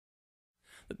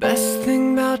The best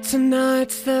thing about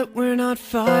tonight's that we're not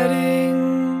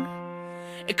fighting.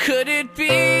 Could it be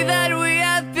that we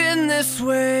have been this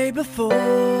way before?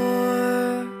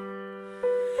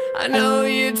 I know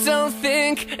you don't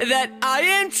think that I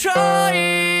am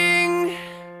trying.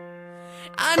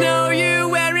 I know you're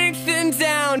wearing thin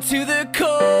down to the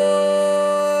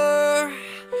core.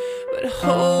 But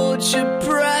hold your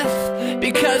breath,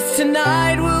 because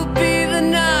tonight will be the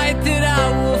night that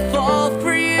I will fall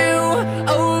for you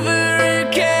over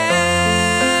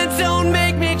again. Don't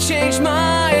make me change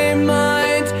my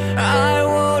mind. I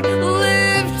won't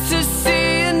live to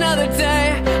see another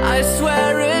day. I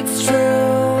swear it's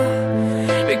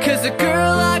true, because a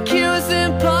girl like you is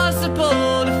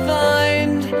impossible to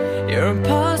find. You're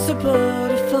impossible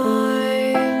to find.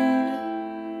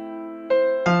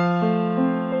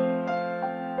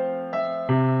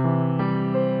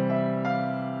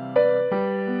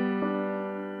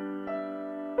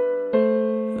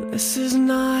 This is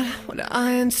not what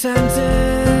I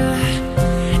intended.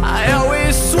 I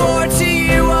always swore to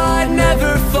you I'd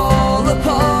never fall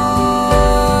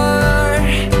apart.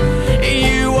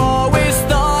 You always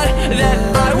thought that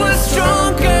I was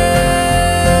stronger.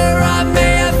 I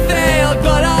may have failed,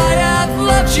 but I have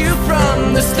loved you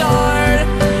from the start.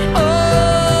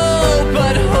 Oh,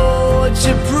 but hold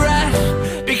your breath,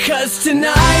 because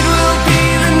tonight will be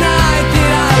the night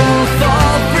that I will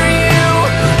fall for you.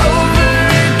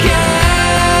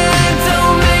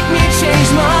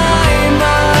 Change my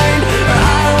mind, or I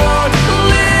won't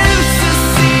live to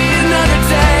see another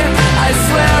day. I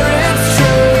swear it's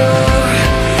true,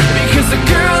 because a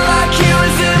girl like you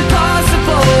is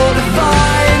impossible to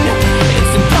find.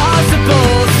 It's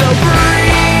impossible, so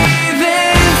breathe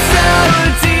in so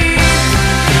deep.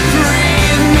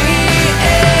 Breathe me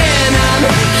in, I'm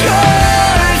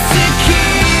yours to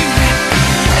keep.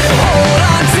 And hold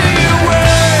on to your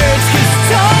words, 'cause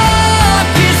talk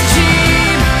is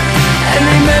cheap. And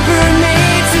remember me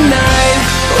tonight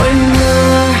when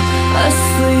you're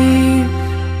asleep,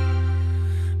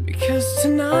 because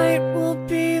tonight will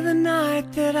be the night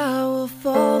that I will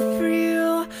fall for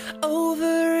you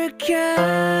over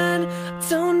again.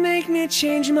 Don't make me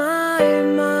change my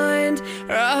mind,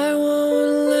 or I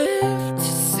won't live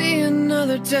to see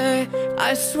another day.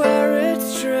 I swear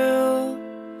it's true,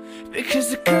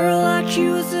 because a girl like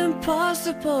you is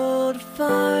impossible to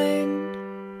find.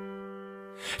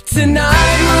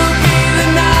 Tonight will be the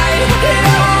night.